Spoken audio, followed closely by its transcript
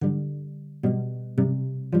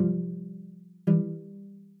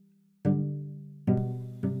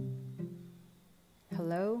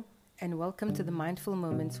and welcome to the Mindful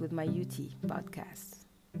Moments with my UT podcast.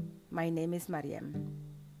 My name is Mariam.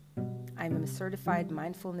 I'm a certified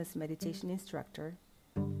mindfulness meditation instructor,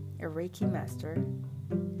 a Reiki master,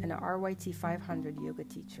 and a RYT 500 yoga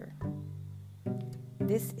teacher.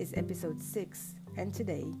 This is episode 6, and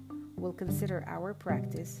today we'll consider our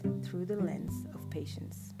practice through the lens of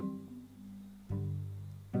patience.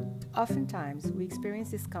 Oftentimes, we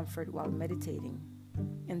experience discomfort while meditating,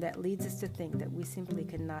 and that leads us to think that we simply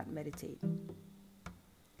cannot meditate.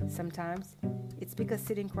 Sometimes, it's because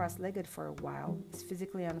sitting cross-legged for a while is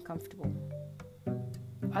physically uncomfortable.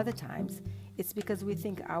 Other times, it's because we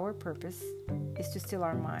think our purpose is to still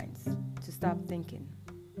our minds, to stop thinking.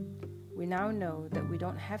 We now know that we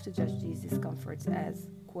don't have to judge these discomforts as,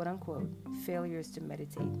 quote-unquote, failures to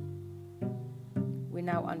meditate. We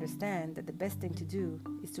now understand that the best thing to do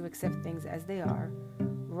is to accept things as they are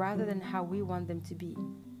rather than how we want them to be,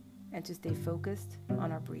 and to stay focused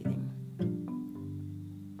on our breathing.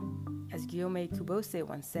 As Guillaume Kubose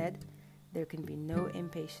once said, there can be no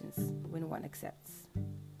impatience when one accepts.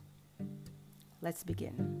 Let's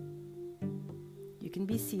begin. You can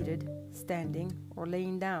be seated, standing, or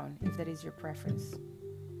laying down if that is your preference.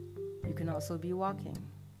 You can also be walking.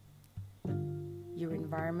 Your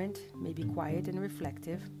environment may be quiet and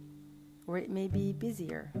reflective, or it may be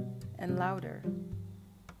busier and louder.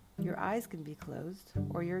 Your eyes can be closed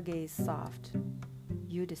or your gaze soft.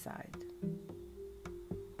 You decide.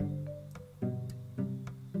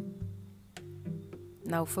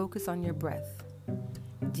 Now focus on your breath.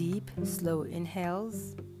 Deep, slow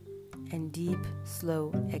inhales and deep,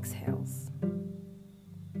 slow exhales.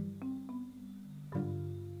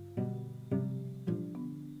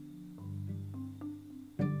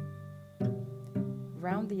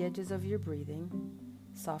 Round the edges of your breathing,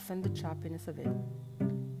 soften the choppiness of it.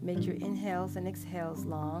 Make your inhales and exhales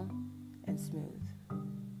long and smooth.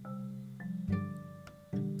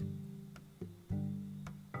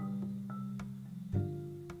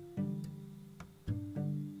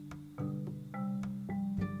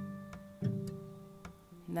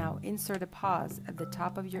 Now insert a pause at the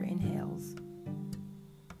top of your inhales,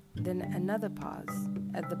 then another pause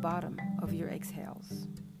at the bottom of your exhales.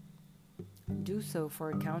 Do so for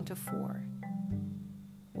a count of 4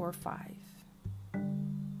 or 5.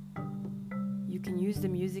 You can use the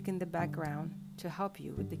music in the background to help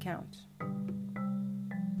you with the count.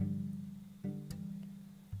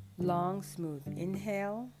 Long, smooth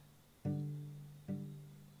inhale.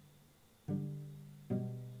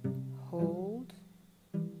 Hold.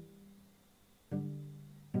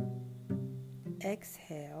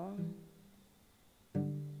 Exhale.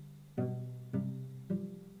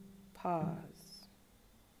 Pause.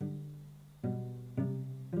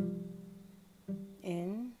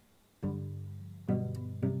 In.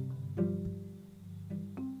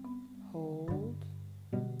 Hold.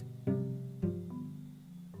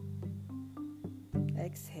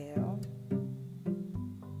 Exhale.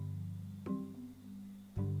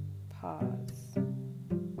 Pause.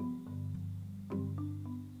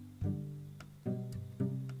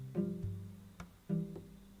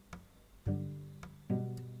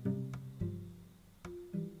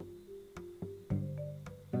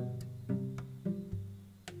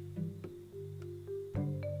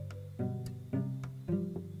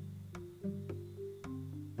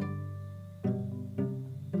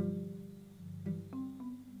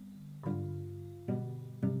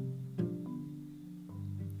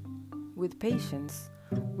 With patience,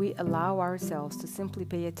 we allow ourselves to simply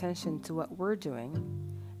pay attention to what we're doing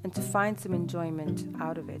and to find some enjoyment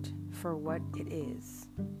out of it for what it is.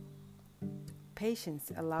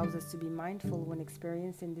 Patience allows us to be mindful when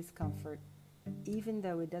experiencing discomfort, even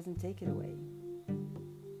though it doesn't take it away.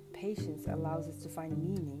 Patience allows us to find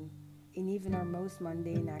meaning in even our most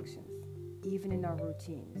mundane actions, even in our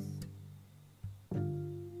routines.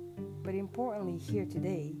 But importantly here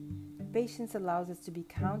today, patience allows us to be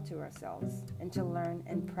kind to ourselves and to learn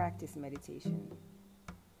and practice meditation.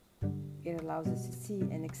 It allows us to see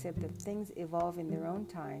and accept that things evolve in their own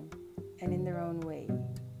time and in their own way,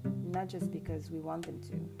 not just because we want them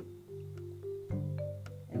to.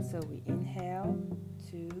 And so we inhale,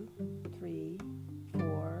 2, 3,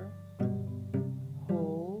 4,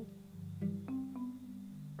 hold,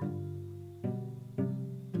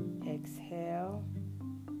 exhale,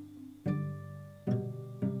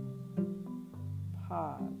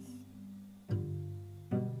 pause.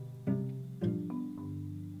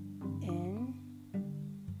 In,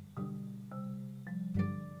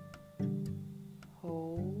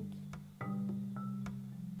 hold,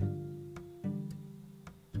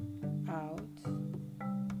 out,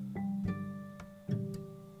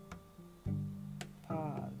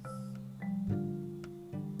 pause.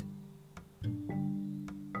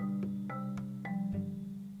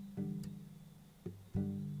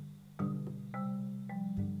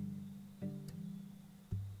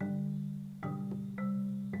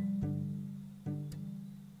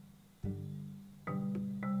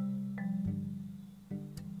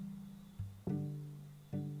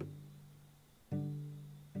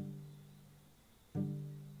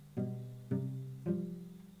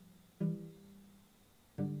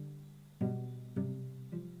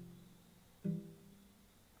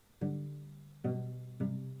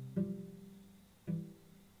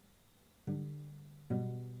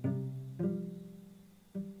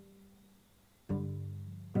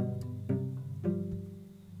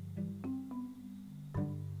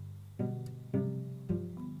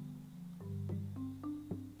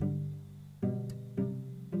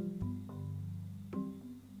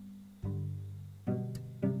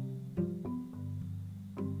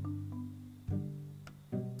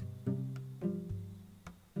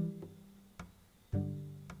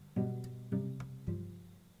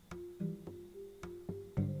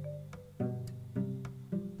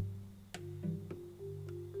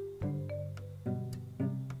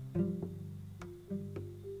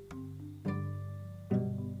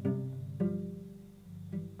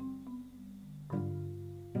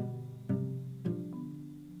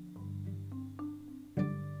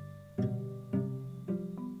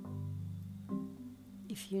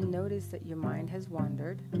 you notice that your mind has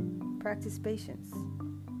wandered, practice patience.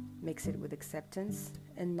 Mix it with acceptance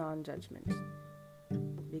and non-judgment.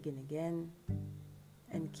 Begin again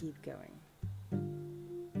and keep going.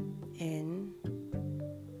 In,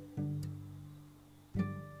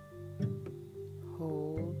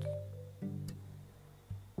 hold,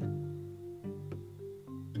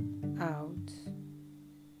 out,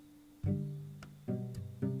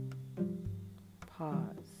 pause.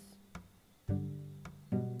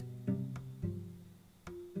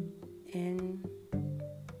 In,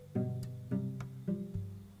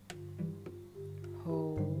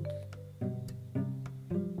 hold,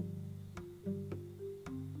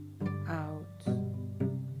 out,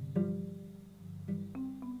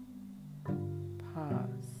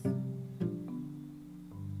 pause.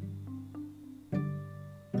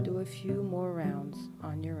 Do a few more rounds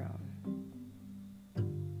on your own.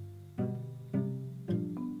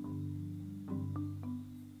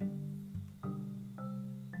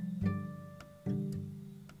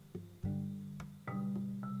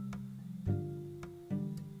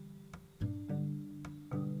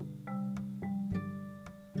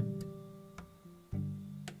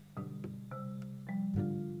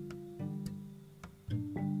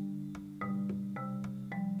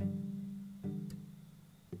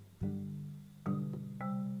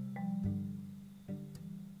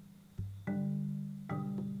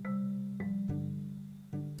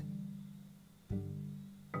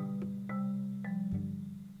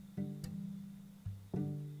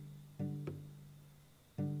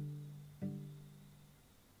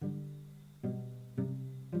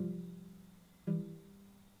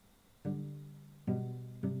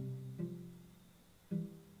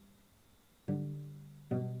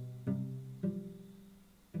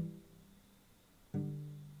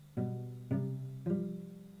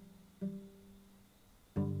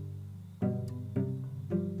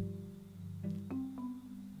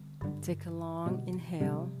 Take a long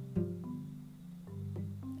inhale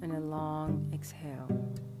and a long exhale.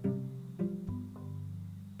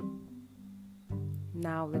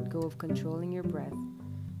 Now let go of controlling your breath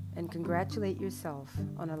and congratulate yourself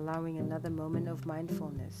on allowing another moment of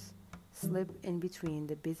mindfulness slip in between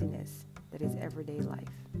the busyness that is everyday life.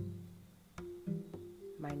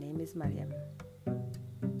 My name is Mariam.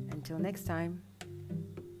 Until next time.